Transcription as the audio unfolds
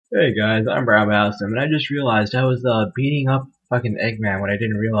Hey guys, I'm Basim, and I just realized I was beating up fucking Eggman when I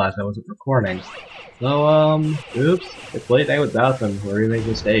didn't realize I wasn't recording. So oops, it's late night with Basim, where we make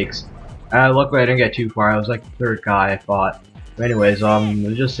mistakes. Luckily I didn't get too far. I was like the third guy I fought. But anyways, I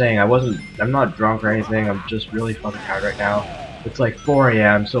was just saying I'm not drunk or anything. I'm just really fucking tired right now. It's like 4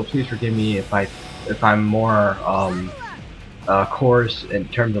 a.m. So please forgive me if I'm more coarse in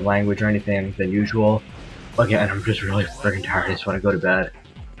terms of language or anything than usual. Again, I'm just really freaking tired. I just want to go to bed.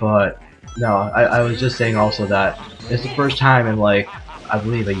 But no, I was just saying also that it's the first time in like I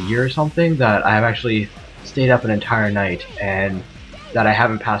believe a year or something that I have actually stayed up an entire night and that I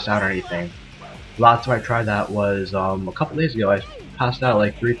haven't passed out or anything. Last time I tried that was a couple days ago. I passed out at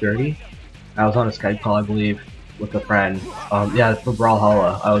like 3:30. I was on a Skype call, I believe, with a friend. Yeah, for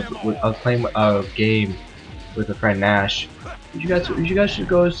Brawlhalla. I was playing a game with a friend Nash. You guys should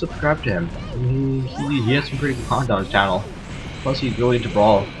go subscribe to him. I mean, he has some pretty good content on his channel. Plus, he's really into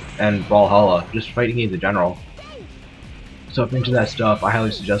Brawl and Brawlhalla, just fighting games in general. So if you're into that stuff, I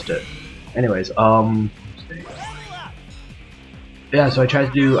highly suggest it. Anyways, yeah. So I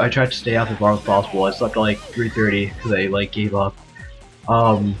tried to stay up as long as possible. I slept at like 3:30 because I like gave up.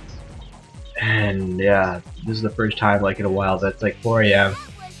 Um, and yeah, this is the first time like in a while that's like 4 a.m.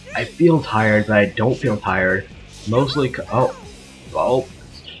 I feel tired, but I don't feel tired. Mostly, oh,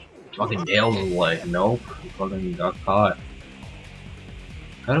 fucking nailed the way. Nope, fucking got caught.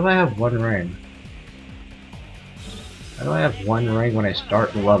 How do I have one ring? How do I have one ring when I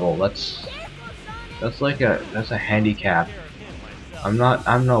start the level? That's a handicap. I'm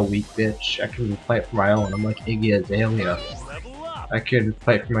no weak bitch. I can fight for my own. I'm like Iggy Azalea. I can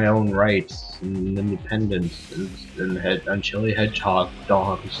fight for my own rights and independence and chili hedgehog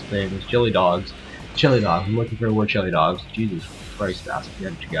dogs things. Chili dogs. Chili dogs. I'm looking for the word chili dogs. Jesus Christ, that's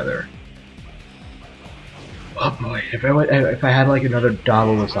get it together. Oh boy, if I had like another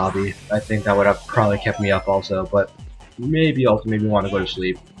double wasabi, I think that would have probably kept me up also, but maybe also made me want to go to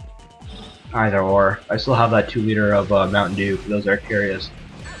sleep. Either or. I still have that 2 liter of Mountain Dew, for those that are curious.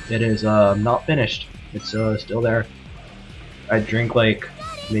 It is not finished. It's still there. I drink like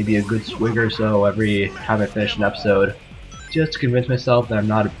maybe a good swig or so every time I finish an episode, just to convince myself that I'm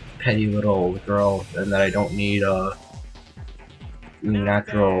not a petty little girl and that I don't need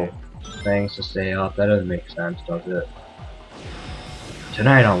natural things to stay up. That doesn't make sense, does it?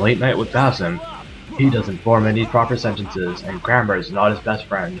 Tonight on Late Night with Basim, he doesn't form any proper sentences, and grammar is not his best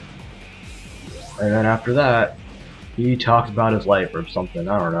friend. And then after that, he talks about his life or something,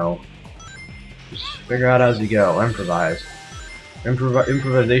 I don't know. Just figure out as you go, improvise.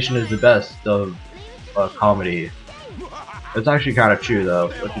 Improvisation is the best of comedy. It's actually kind of true though,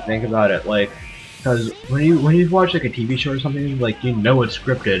 if you think about it, like, because when you watch like a TV show or something, like you know it's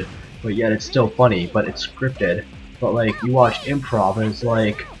scripted, but yet it's still funny, but it's scripted. But like you watch improv and it's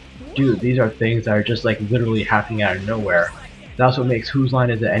like, dude, these are things that are just like literally happening out of nowhere. That's what makes Whose Line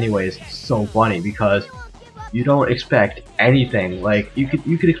Is It Anyways so funny, because you don't expect anything. Like you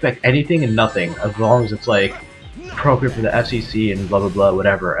could expect anything and nothing as long as it's like appropriate for the FCC and blah blah blah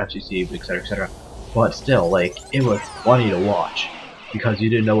whatever FCC etc etc. But still, like it was funny to watch because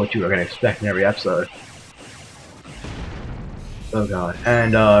you didn't know what you were gonna expect in every episode. Oh god.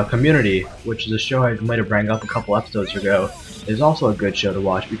 And Community, which is a show I might have brought up a couple episodes ago, is also a good show to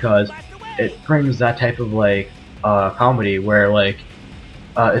watch because it brings that type of like comedy where like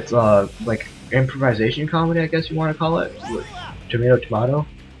it's like improvisation comedy, I guess you want to call it. Tomato tomato.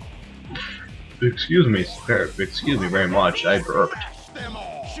 Excuse me, excuse me very much. I burped.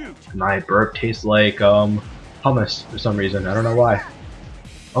 My burp tastes like hummus for some reason. I don't know why.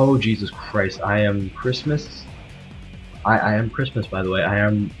 Oh Jesus Christ! I am Christmas. I am Christmas, by the way. I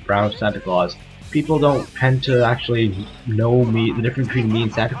am Brown Santa Claus. People don't tend to actually know me, the difference between me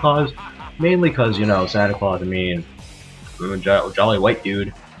and Santa Claus, mainly because, you know, Santa Claus, I mean, jolly white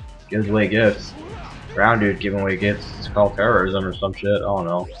dude gives away gifts. Brown dude giving away gifts, it's called terrorism or some shit, I don't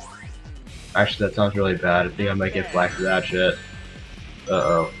know. Actually, that sounds really bad. I think I might get flagged for that shit.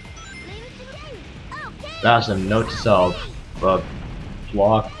 Uh-oh. Basim, note to self.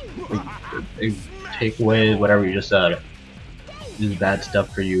 Block, take away whatever you just said. This is bad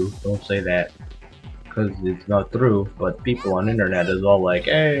stuff for you. Don't say that, because it's not true. But people on the internet is all like,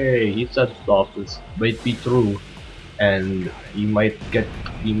 "Hey, he said stuff. This might be true, and you might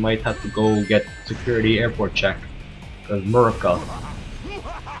have to go get security airport check, because America."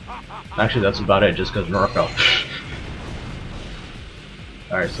 Actually, that's about it. Just because America.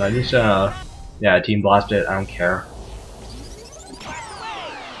 All right, so I just yeah, team blast it. I don't care.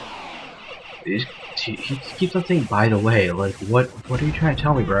 He keeps on saying, by the way, like, what are you trying to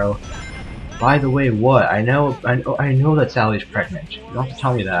tell me, bro? By the way, what? I know that Sally's pregnant. You don't have to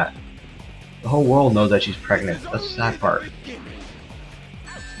tell me that. The whole world knows that she's pregnant. That's the sad part.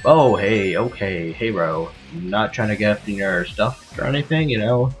 Oh, hey, okay, hey, bro. I'm not trying to get up in your stuff or anything, you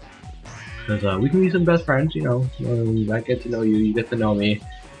know. Because we can be some best friends, you know. I get to know you, you get to know me.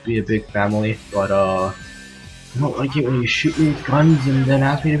 Be a big family, but I don't like it when you shoot me with guns and then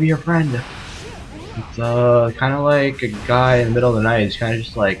ask me to be your friend. It's kind of like a guy in the middle of the night. He's kind of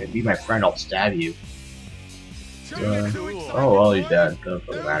just like, be my friend, I'll stab you. Oh, well, he's dead. Doesn't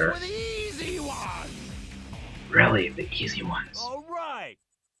really matter. Really, the easy ones. Alright.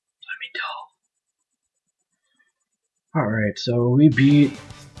 Let me tell. Alright, so we beat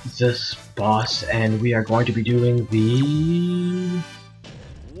this boss, and we are going to be doing the...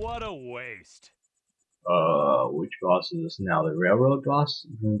 What a waste. Which boss is this now? The railroad boss?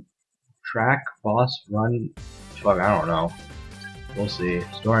 The track boss run? Fuck, I don't know. We'll see.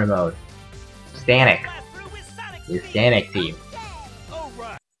 Story mode. Static. The Static team.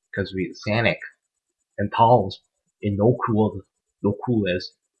 Because we Sanic and Tals in no cool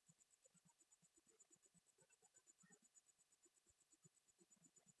is.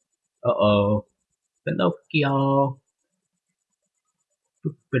 Uh-oh. Pinocchio.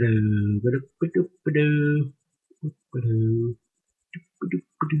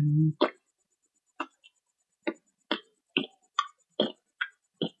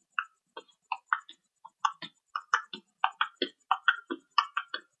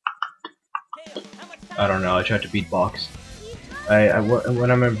 I don't know, I tried to beatbox. When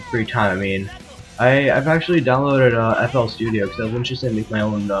I'm in free time, I mean, I've actually downloaded FL Studio because I was interested in making my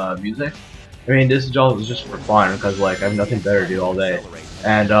own music. I mean, this is all just for fun because like I have nothing better to do all day.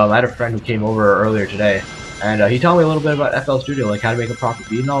 And I had a friend who came over earlier today, and he told me a little bit about FL Studio, like how to make a proper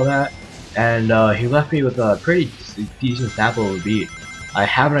beat and all that. And he left me with a pretty decent sample of a beat. I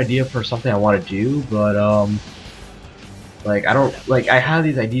have an idea for something I want to do, but like I don't like I have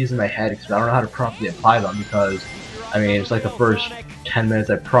these ideas in my head because I don't know how to properly apply them because I mean it's like the first 10 minutes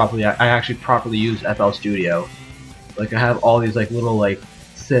I actually properly use FL Studio. Like I have all these like little like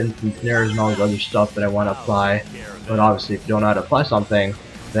synths and snares and all this other stuff that I want to apply, but obviously if you don't know how to apply something,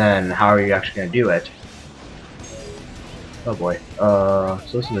 then how are you actually going to do it? Oh boy. So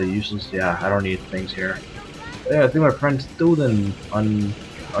this is a useless. Yeah, I don't need things here. Yeah, I think my friend Student on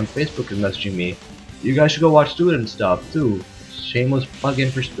Facebook is messaging me. You guys should go watch Student stuff too. Shameless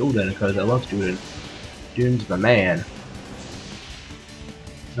plug-in for Student because I love Student. Student's my man.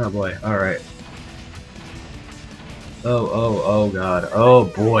 Oh boy. All right. Oh god. Oh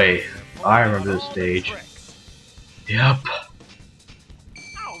boy. I remember this stage. Yep.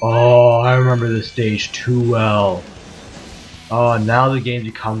 Oh, I remember this stage too well. Oh, now the game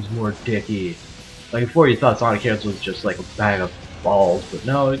becomes more dicky. Like before, you thought Sonic Heroes was just like a bag of balls, but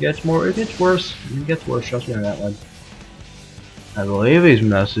no, it gets worse. It gets worse. Trust me on that one. I believe he's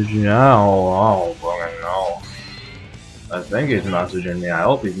messaging now. Oh, fucking no. I think he's messaging me. I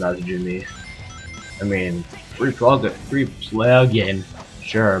hope he's messaging me. I mean, free plug-in,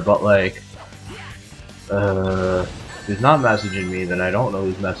 sure, but like, if he's not messaging me, then I don't know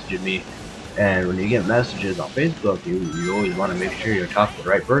who's messaging me. And when you get messages on Facebook, you always want to make sure you're talking to the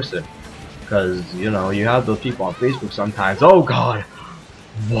right person. Because, you know, you have those people on Facebook sometimes. Oh god!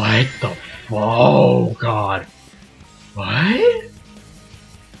 What the oh god! What?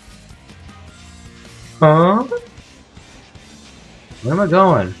 Huh? Where am I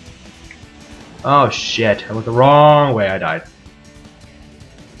going? Oh shit, I went the wrong way, I died.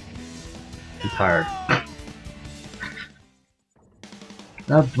 I'm tired.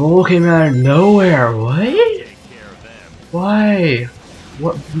 That bull came out of nowhere, what? Why?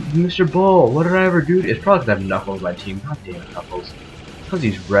 What, Mr. Bull, what did I ever do? It's probably because I have Knuckles on my team. God damn it, Knuckles. Because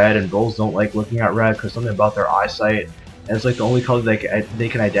he's red and bulls don't like looking at red because something about their eyesight. And it's like the only color they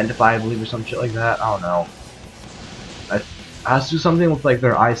can identify, I believe, or some shit like that. I don't know. It has to do something with like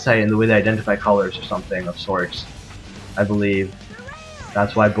their eyesight and the way they identify colors or something of sorts. I believe.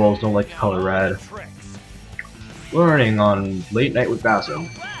 That's why bulls don't like the color red. Learning on Late Night with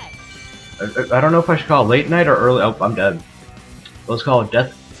Basim. I don't know if I should call it late night or early. Oh, I'm dead. Let's call it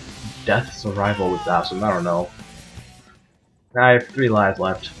Death's Arrival with Basim. I don't know. I have 3 lives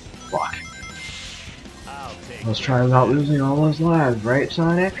left. Fuck. Let's try without losing all those lives, right,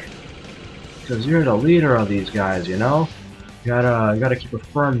 Sonic? Because you're the leader of these guys, you know. You gotta keep a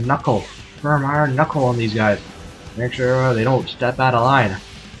firm iron knuckle on these guys. Make sure they don't step out of line,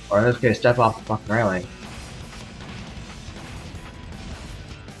 or in this case, step off the fucking railing.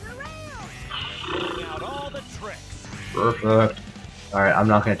 Perfect. Alright, I'm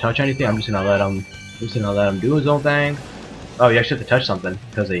not gonna touch anything. I'm just gonna let him do his own thing. Oh, you actually have to touch something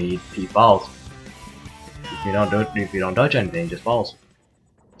because he falls. If you don't touch anything, he just falls.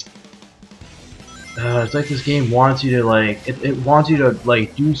 It's like this game wants you to like it wants you to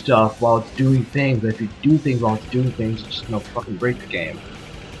like do stuff while it's doing things. But if you do things while it's doing things, it's just gonna fucking break the game.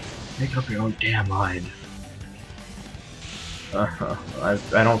 Make up your own damn mind. I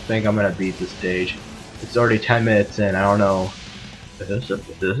don't think I'm gonna beat this stage. It's already 10 minutes in. I don't know. This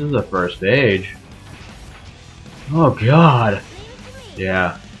is the first stage. Oh god.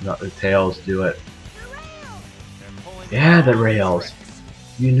 Yeah, no, the tails do it. Yeah, the rails.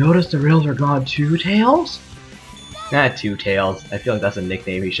 You notice the rails are gone too, Tails? Not two Tails. I feel like that's a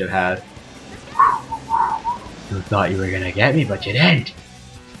nickname he should have had. You thought you were gonna get me, but you didn't.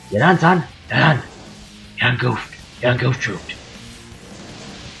 You done, son? Done. Young goof trooped.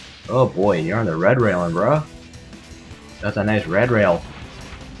 Oh boy, you're on the red railing, bro. That's a nice red rail.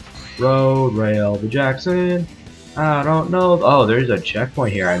 Road rail to Jackson. I don't know. Oh, there's a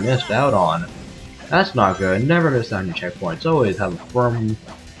checkpoint here I missed out on. That's not good. Never miss out on your checkpoints. Always have a firm.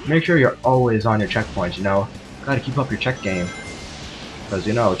 Make sure you're always on your checkpoints. You know, gotta keep up your check game. Because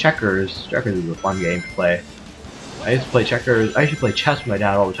you know, checkers is a fun game to play. I used to play checkers. I used to play chess with my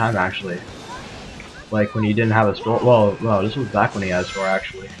dad all the time, actually. Like when he didn't have a store. Well, this was back when he had a store,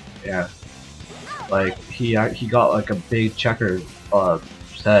 actually. Yeah. Like he got like a big checker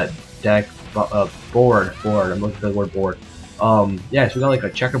set deck board. I'm looking for the word board. Yeah, so we got like a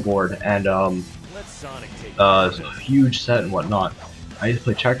checkerboard and a huge set and whatnot. I used to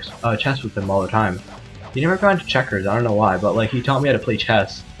play chess with him all the time. He never got into checkers, I don't know why, but like he taught me how to play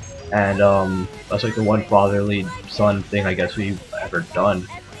chess, and that's like the one fatherly son thing I guess we've ever done.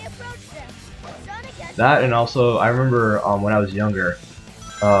 That, and also I remember when I was younger,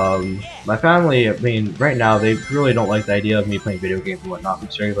 my family, I mean, right now they really don't like the idea of me playing video games and whatnot,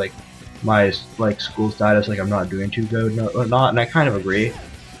 considering like my like school status, like I'm not doing too good and whatnot, and I kind of agree,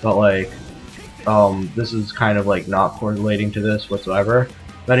 but like this is kind of like not correlating to this whatsoever.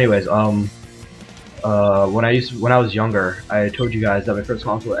 But anyways, when I was younger, I told you guys that my first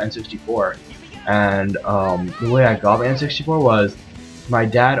console was N64, and the way I got my N64 was my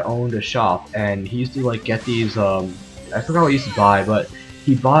dad owned a shop, and he used to like get these I forgot what he used to buy, but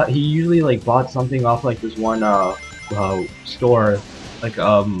he usually like bought something off like this one store, like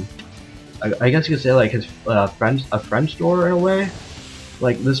I guess you could say like his a friend store in a way.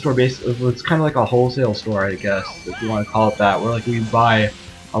 Like this store basically, it's kind of like a wholesale store, I guess, if you want to call it that, where like we buy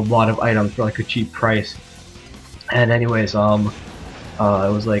a lot of items for like a cheap price. And anyways, it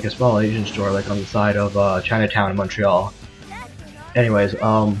was like a small Asian store like on the side of Chinatown in Montreal. Anyways,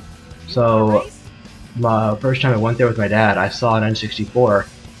 so my first time I went there with my dad, I saw an N64 for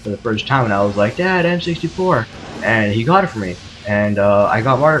the first time, and I was like, "Dad, N64," and he got it for me, and I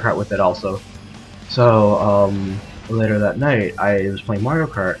got Mario Kart with it also. So later that night, I was playing Mario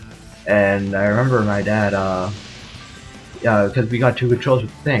Kart, and I remember my dad, yeah, because we got two controls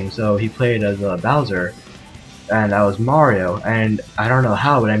with the thing, so he played as Bowser, and I was Mario, and I don't know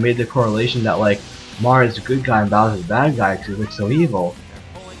how, but I made the correlation that like Mario's the good guy and Bowser's the bad guy because he looks so evil.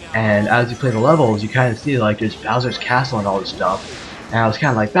 And as you play the levels, you kind of see like there's Bowser's castle and all this stuff, and I was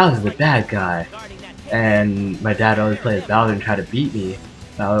kind of like, Bowser's the bad guy, and my dad always played as Bowser and tried to beat me.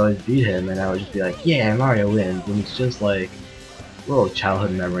 I would always beat him, and I would just be like, yeah, Mario wins, and it's just like little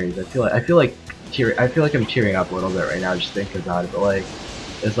childhood memories. I feel like I'm tearing up a little bit right now just thinking about it. But like,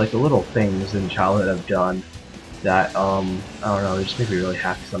 it's like the little things in childhood I've done that I don't know, they just make me really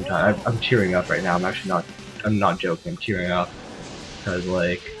happy sometimes. I'm tearing up right now. I'm not joking. I'm tearing up because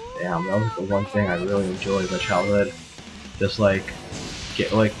like, damn, that was the one thing I really enjoyed in my childhood. Just like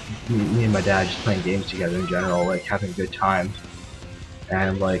me and my dad just playing games together in general, like having good times.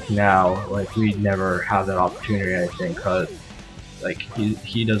 And like now, like we'd never have that opportunity, I think, cause like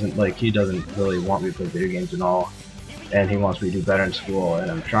he doesn't really want me to play video games and all, and he wants me to do better in school, and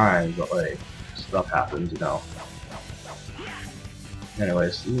I'm trying, but like stuff happens, you know.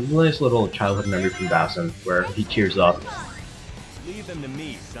 Anyways, nice little childhood memory from Basim where he tears up. Leave them to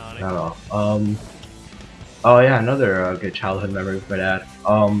me, Sonic. I don't know. Oh yeah, another good childhood memory with my dad.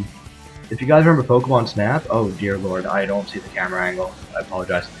 If you guys remember Pokemon Snap, oh dear lord, I don't see the camera angle. I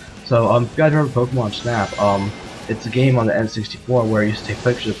apologize. So, if you guys remember Pokemon Snap, it's a game on the N64 where you used to take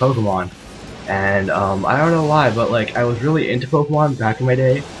pictures of Pokemon. And, I don't know why, but like, I was really into Pokemon back in my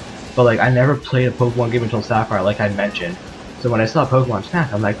day, but like, I never played a Pokemon game until Sapphire, like I mentioned. So when I saw Pokemon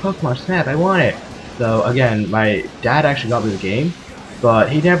Snap, I'm like, Pokemon Snap, I want it! So again, my dad actually got me the game,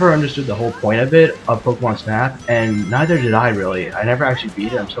 but he never understood the whole point of it, of Pokemon Snap, and neither did I really. I never actually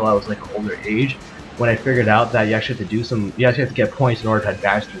beat it until I was like an older age, when I figured out that you actually have to get points in order to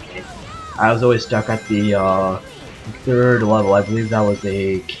advance the game. I was always stuck at the third level, I believe that was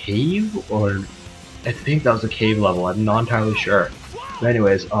a cave, or I think that was a cave level. I'm not entirely sure. But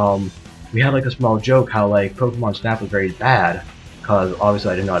anyways, we had like a small joke how like Pokemon Snap was very bad, because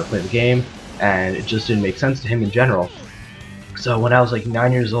obviously I didn't know how to play the game, and it just didn't make sense to him in general. So when I was like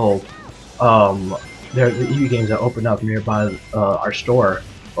 9 years old, there are the EV games that opened up nearby our store,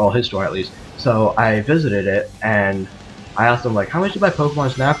 well, his store at least. So I visited it, and I asked him like, how much did you buy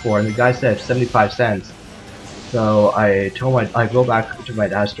Pokemon Snap for? And the guy said 75 cents. So I told I go back to my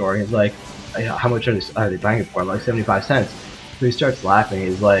dad's store, and he's like, how much are they buying it for? I'm like, 75 cents. So he starts laughing.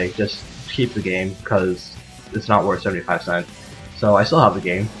 He's like, just keep the game, because it's not worth 75 cents. So I still have the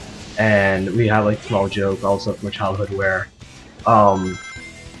game, and we have like a small joke also from my childhood where,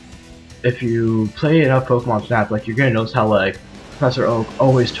 if you play enough Pokemon Snap, like you're gonna notice how like Professor Oak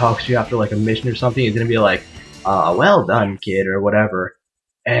always talks to you after like a mission or something. He's gonna be like, well done, kid, or whatever.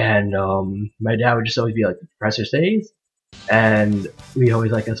 And my dad would just always be like, the professor says? And we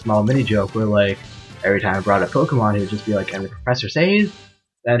always like a small mini joke where like every time I brought up Pokemon, he would just be like, and the professor says?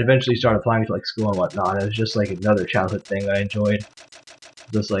 And eventually started applying to like school and whatnot. And it was just like another childhood thing I enjoyed.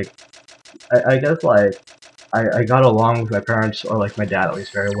 Just like, I guess like, I got along with my parents, or like my dad at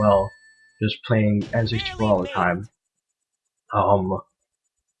least, very well, just playing N64 all the time.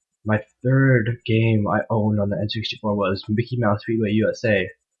 My third game I owned on the N64 was Mickey Mouse Speedway USA. If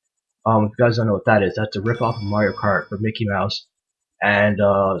you guys don't know what that is, that's a ripoff of Mario Kart for Mickey Mouse, and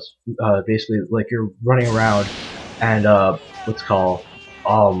basically like you're running around and what's it called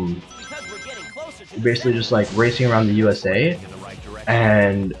you're basically just like racing around the USA,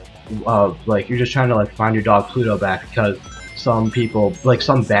 and like you're just trying to like find your dog Pluto back because some people, like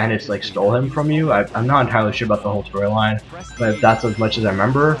some bandits, like stole him from you. I'm not entirely sure about the whole storyline, but that's as much as I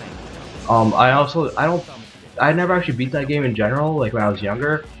remember. I never actually beat that game in general, like when I was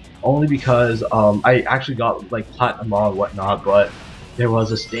younger, only because I actually got like platinum and whatnot, but there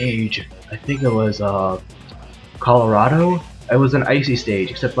was a stage, I think it was Colorado. It was an icy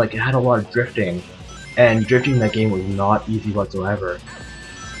stage, except like it had a lot of drifting, and drifting in that game was not easy whatsoever.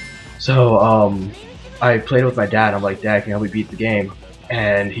 So I played with my dad. I'm like, Dad, can you help me beat the game?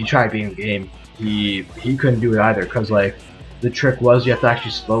 And he tried beating the game. He couldn't do it either, because like the trick was you have to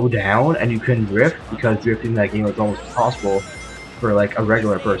actually slow down, and you couldn't drift because drifting in that game was almost impossible for like a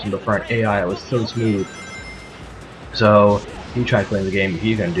regular person, but for an AI it was so smooth. So he tried playing the game,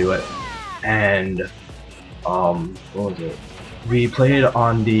 he couldn't do it. And what was it? We played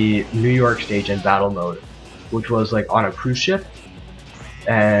on the New York stage in battle mode, which was like on a cruise ship,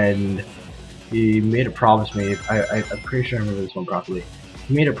 and he made a promise to me, I'm pretty sure I remember this one properly.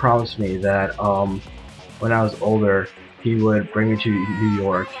 He made a promise to me that when I was older, he would bring me to New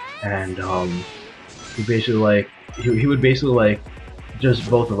York, and he basically like he would basically like just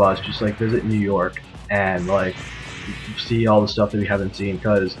both of us just like visit New York and like see all the stuff that we haven't seen.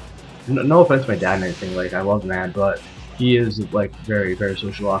 Because no offense to my dad and anything, like I love the man, but he is like very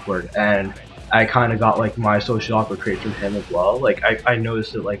social awkward, and I kind of got like my social awkward traits from him as well. Like I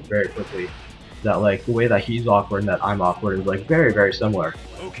noticed it like very quickly that like the way that he's awkward and that I'm awkward is like very similar.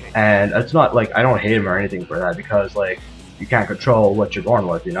 Okay. And it's not like I don't hate him or anything for that, because like you can't control what you're born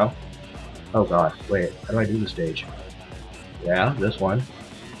with, you know? Oh god, wait, how do I do the stage? Yeah, this one.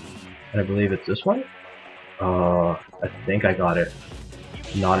 And I believe it's this one? I think I got it.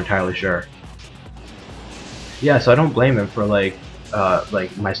 Not entirely sure. Yeah, so I don't blame him for like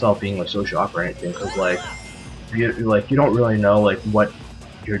myself being like social awkward or anything, because like you don't really know like what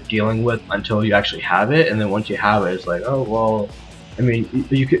you're dealing with until you actually have it, and then once you have it, it's like, oh well. I mean,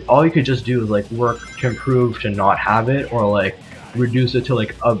 all you could just do is like work to improve to not have it, or like reduce it to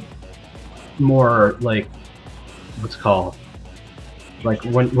like a more like what's it called, like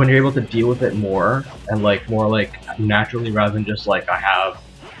when you're able to deal with it more and like more like naturally, rather than just like I have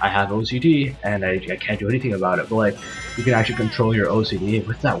OCD and I can't do anything about it, but like you can actually control your OCD.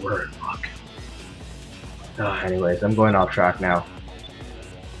 What's that word? Fuck. Anyways, I'm going off track now.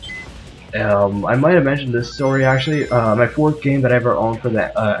 I might have mentioned this story actually. My fourth game that I ever owned for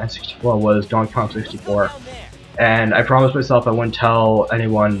the N64 was Donkey Kong 64, and I promised myself I wouldn't tell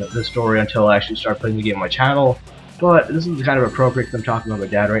anyone the story until I actually start playing the game on my channel. But this is kind of appropriate because I'm talking about my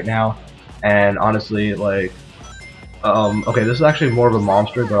dad right now, and honestly, like, okay, this is actually more of a mom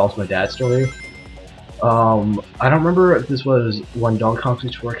story, but also my dad's story. I don't remember if this was when Donkey Kong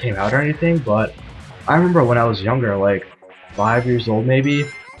 64 came out or anything, but I remember when I was younger, like 5 years old maybe,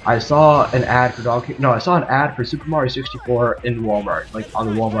 I saw an ad for I saw an ad for Super Mario 64 in Walmart, like on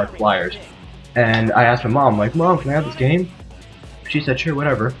the Walmart flyers. And I asked my mom, like, Mom, can I have this game? She said, sure,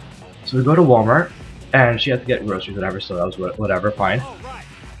 whatever. So we go to Walmart, and she had to get groceries, whatever, so that was whatever, fine.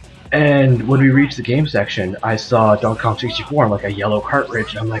 And when we reached the game section, I saw Donkey Kong 64 on like a yellow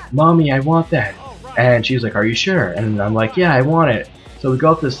cartridge. And I'm like, Mommy, I want that. And she's like, are you sure? And I'm like, yeah, I want it. So we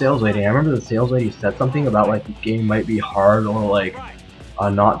go up to the sales lady. And I remember the sales lady said something about like the game might be hard or like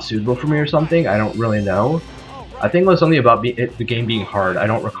not suitable for me or something. I don't really know. I think it was something about the game being hard. I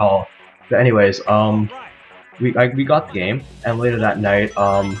don't recall. But anyways, we got the game, and later that night,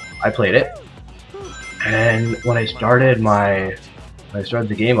 I played it. And when I started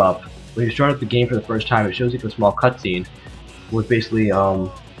the game up, when you start up the game for the first time, it shows you a small cutscene with basically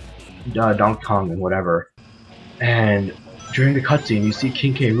Donkey Kong and whatever. And during the cutscene, you see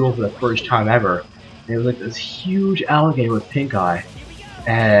King K. Rool for the first time ever. And it was like this huge alligator with pink eye,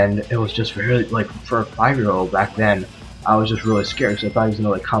 and it was just really like for a 5-year-old back then. I was just really scared because I thought he was gonna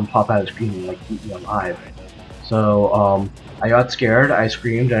like come pop out of the screen and like eat me alive. So I got scared. I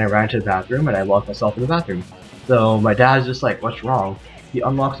screamed and I ran to the bathroom and I locked myself in the bathroom. So my dad's just like, "What's wrong?" He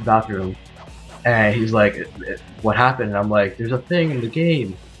unlocks the bathroom and he's like, "What happened?" And I'm like, "There's a thing in the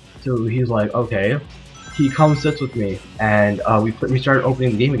game." So he's like, "Okay." He comes, sits with me, and we started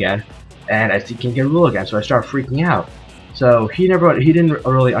opening the game again, and I see King K. Rool again. So I start freaking out. So he didn't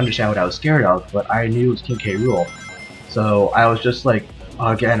really understand what I was scared of, but I knew it was King K. Rool. So I was just like,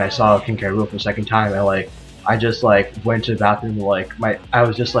 again, I saw King K. Rool for the second time, and I just like went to the bathroom, like I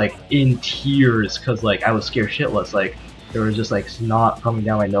was just like in tears because like I was scared shitless. Like there was just like snot coming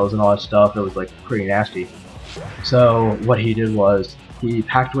down my nose and all that stuff. It was like pretty nasty. So what he did was he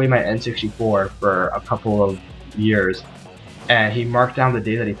packed away my N64 for a couple of years, and he marked down the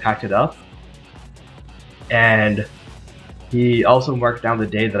day that he packed it up, and he also marked down the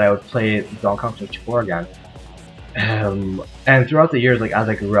day that I would play Donkey Kong 64 again. And throughout the years, like as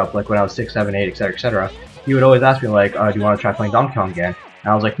I grew up, like when I was 6, 7, 8, etc., etc., he would always ask me like, "Do you want to try playing Donkey Kong again?"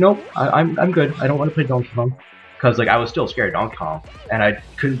 And I was like, "Nope, I'm good. I don't want to play Donkey Kong," because like I was still scared of Donkey Kong, and I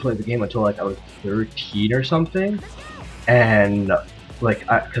couldn't play the game until like I was 13 or something, and like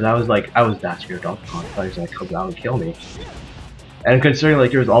because I was that scared of Donkey Kong. I thought he was gonna come down and kill me. And considering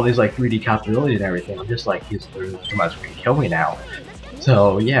like there's all these like 3D capabilities and everything, I'm just like he's literally come out to kill me now.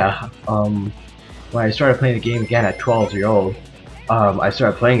 So yeah, when I started playing the game again at 12 years old, I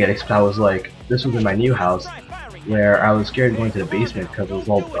started playing it except I was like, this was in my new house, where I was scared going to the basement because it was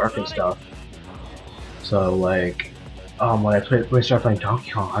all dark and stuff. So like, when I started playing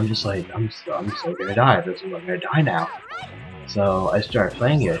Donkey Kong, I'm just like, I'm so gonna die. This is I'm gonna die now. So I started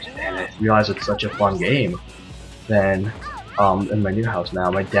playing it, and I realized it's such a fun game. Then, in my new house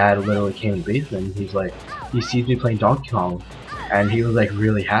now, my dad literally came to the basement. And he's like, he sees me playing Donkey Kong, and he was like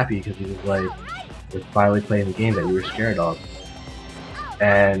really happy because he was like, we're finally playing the game that we were scared of.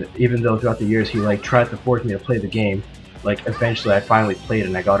 And even though throughout the years he like tried to force me to play the game, like eventually I finally played it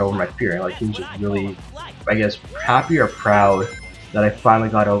and I got over my fear. And like he was just really, I guess, happy or proud that I finally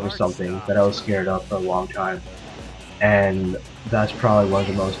got over something that I was scared of for a long time. And that's probably one of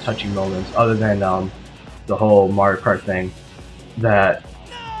the most touching moments, other than the whole Mario Kart thing, that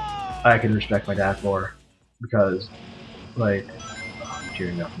I can respect my dad for, because like, I'm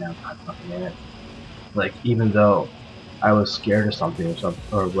tearing up now. God fucking damn it. Like even though I was scared of something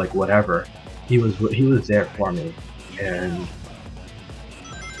or like whatever, he was there for me. And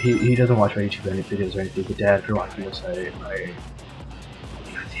he doesn't watch my YouTube videos or anything, but Dad, if you're watching this,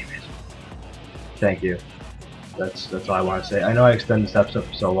 thank you. That's all I want to say. I know I extended this episode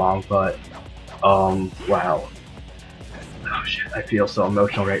for so long, but wow. Oh shit, I feel so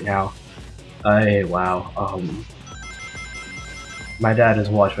emotional right now. Wow. My dad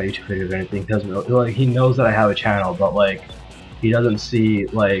doesn't watch my YouTube videos or anything. He knows that I have a channel, but like he doesn't see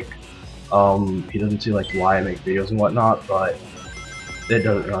like why I make videos and whatnot. But it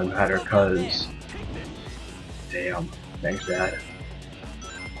doesn't really matter, cause damn, thanks, Dad.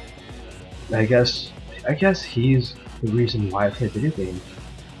 I guess he's the reason why I play video games.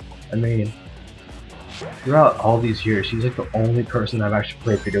 I mean, throughout all these years, he's like the only person I've actually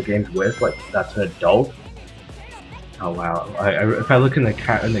played video games with, like that's an adult. Oh wow! If I look in the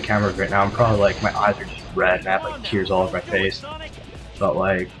camera right now, I'm probably like my eyes are just red and I have like tears all over my face. But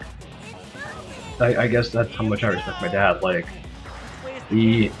like, I guess that's how much I respect my dad. Like,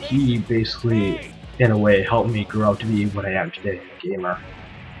 he basically, in a way, helped me grow up to be what I am today, a gamer.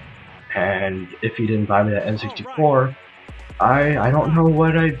 And if he didn't buy me that N64, I don't know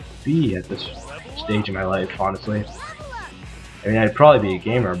what I'd be at this stage in my life, honestly. I mean, I'd probably be a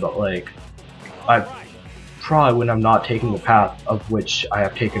gamer, but like, probably when I'm not taking the path of which I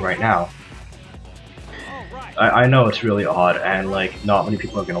have taken right now. I know it's really odd and like not many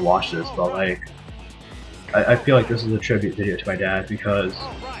people are gonna watch this, but like I feel like this is a tribute video to my dad because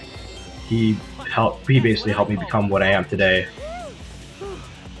he basically helped me become what I am today.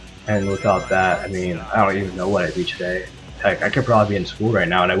 And without that, I mean, I don't even know what I'd be today. Heck, I could probably be in school right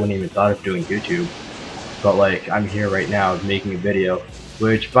now and I wouldn't even thought of doing YouTube. But like, I'm here right now making a video,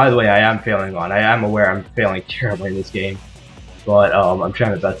 which, by the way, I am failing on. I am aware I'm failing terribly in this game, but I'm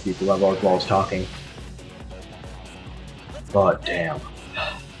trying my best to beat the level as well as talking. But damn,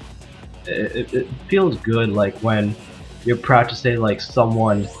 it feels good like when you're proud to say like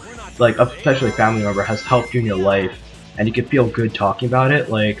someone, like especially a family member, has helped you in your life, and you can feel good talking about it.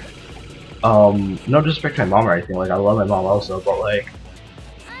 Like, no disrespect to my mom or anything. Like, I love my mom also, but like,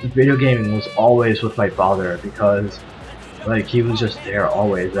 video gaming was always with my father because like he was just there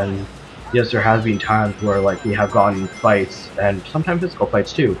always. And yes, there has been times where like we have gotten in fights and sometimes physical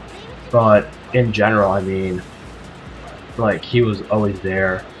fights too, but in general, I mean, like he was always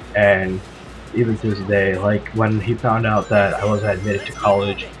there. And even to this day, like when he found out that I wasn't admitted to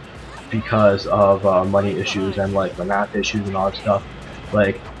college because of money issues and like the math issues and all that stuff,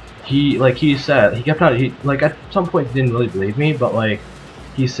 he said, he kept on, he like at some point he didn't really believe me, but like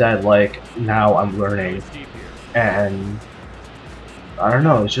he said like now I'm learning. And I don't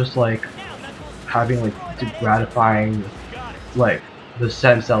know, it's just like having like the gratifying, like the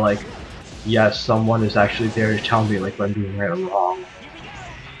sense that like yes, someone is actually there to tell me like when I'm doing right or wrong.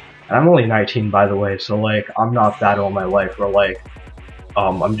 And I'm only 19, by the way, so like I'm not that old in my life where like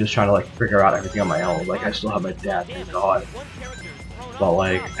I'm just trying to like figure out everything on my own. Like I still have my dad, thank God. But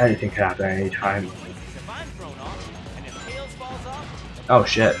like anything can happen at any time. Oh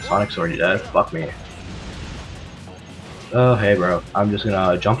shit, Sonic's already dead. Fuck me. Oh hey bro, I'm just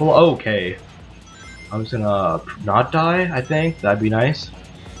gonna jump a little. Okay. I'm just gonna not die, I think. That'd be nice.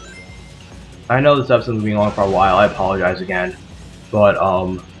 I know this episode's been on for a while, I apologize again. But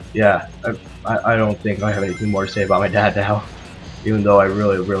yeah, I don't think I have anything more to say about my dad now. Even though I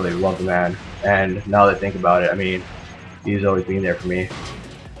really, really love the man. And now that I think about it, I mean, he's always been there for me.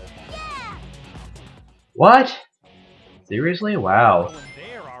 What? Seriously? Wow.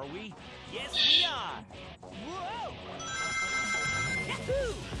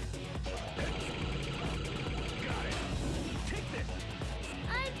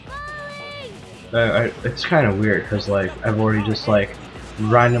 It's kind of weird because like I've already just like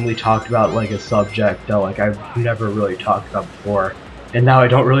randomly talked about like a subject that like I've never really talked about before, and now I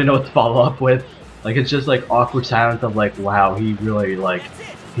don't really know what to follow up with. Like it's just like awkward silence of like, wow, he really like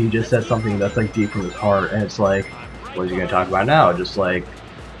he just said something that's like deep from his heart, and it's like, what is he gonna talk about now? Just like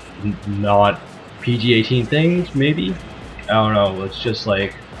not PG-18 things, maybe? I don't know. It's just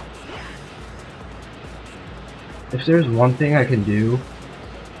like if there's one thing I can do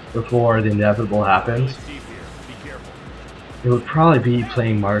before the inevitable happens, it would probably be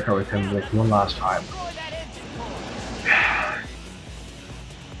playing Mario Kart with him like one last time.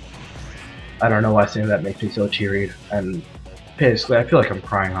 I don't know why saying that makes me so teary, and basically I feel like I'm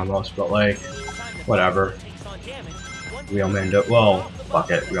crying almost, but like, whatever. Real men do— well,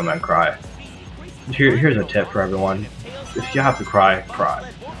 fuck it, real men cry. Here's a tip for everyone. If you have to cry, cry.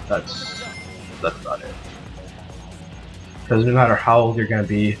 That's about it. Because no matter how old you're gonna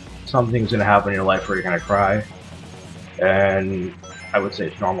be, something's gonna happen in your life where you're gonna cry. And I would say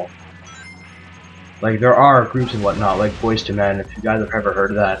it's normal. Like there are groups and whatnot, like Boys to Men, if you guys have ever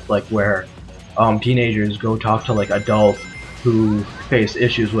heard of that, like where teenagers go talk to like adults who face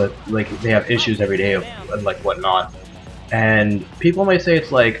issues with, like they have issues every day and like whatnot. And people might say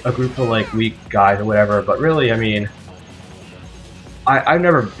it's like a group of like weak guys or whatever, but really, I mean, I've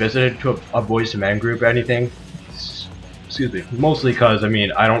never visited to a Boys to Men group or anything. Excuse me. Mostly because, I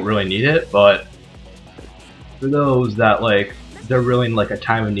mean, I don't really need it, but for those that like they're really in like a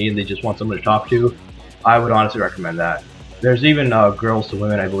time of need and they just want someone to talk to, I would honestly recommend that. There's even Girls to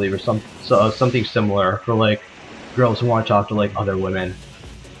Women, I believe, or something similar for like girls who want to talk to like other women,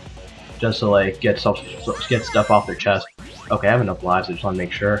 just to like get stuff off their chest. Okay, I have enough lives. I just want to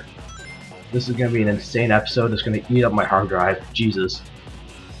make sure. This is gonna be an insane episode. That's gonna eat up my hard drive. Jesus.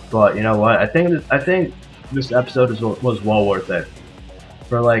 But you know what? I think this episode was well worth it.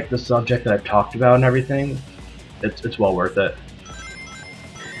 For like the subject that I've talked about and everything, it's well worth it.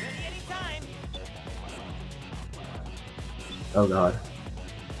 Oh god.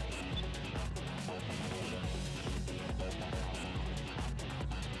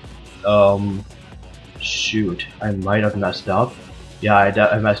 Shoot, I might have messed up. Yeah,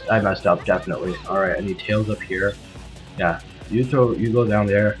 I messed up definitely. All right, I need tails up here. Yeah, you go down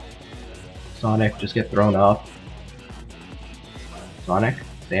there. Sonic, just get thrown up. Sonic?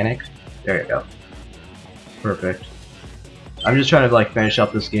 There you go. Perfect. I'm just trying to like finish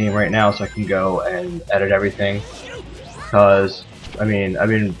up this game right now so I can go and edit everything. Cause, I mean, I've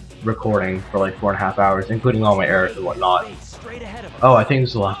been recording for like 4.5 hours, including all my errors and whatnot. straight ahead of us. Oh, I think this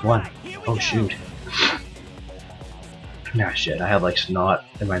is the last one. Here we Oh go. shoot. Nah, shit. I have like snot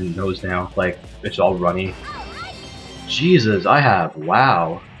in my nose now. Like it's all runny. Jesus, I have.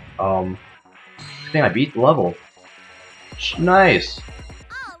 Wow. I think I beat the level. Nice.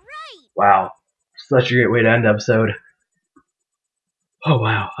 Wow. Such a great way to end the episode. Oh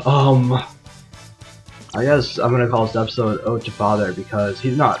wow. I guess I'm gonna call this episode Ode to Father because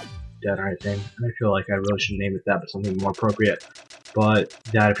he's not dead or anything. And I feel like I really should name it that, but something more appropriate. But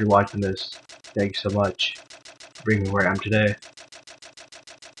Dad, if you're watching this, thank you so much for bringing me where I am today.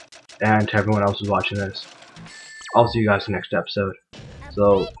 And to everyone else who's watching this, I'll see you guys in the next episode.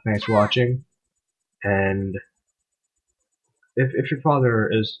 So thanks for watching, and if your father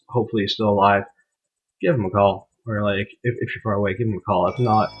is hopefully still alive, give him a call. Or like if you're far away, give him a call. If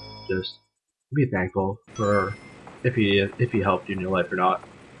not, just be thankful for if he helped you in your life or not.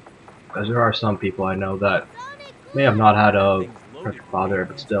 Because there are some people I know that may have not had a perfect father,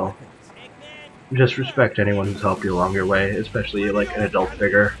 but still, just respect anyone who's helped you along your way, especially like an adult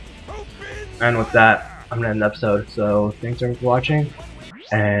figure. And with that, I'm gonna end the episode. So thanks everyone for watching,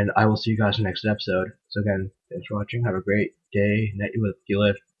 and I will see you guys in the next episode. So again, thanks for watching. Have a great day, night, you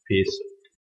live. Peace.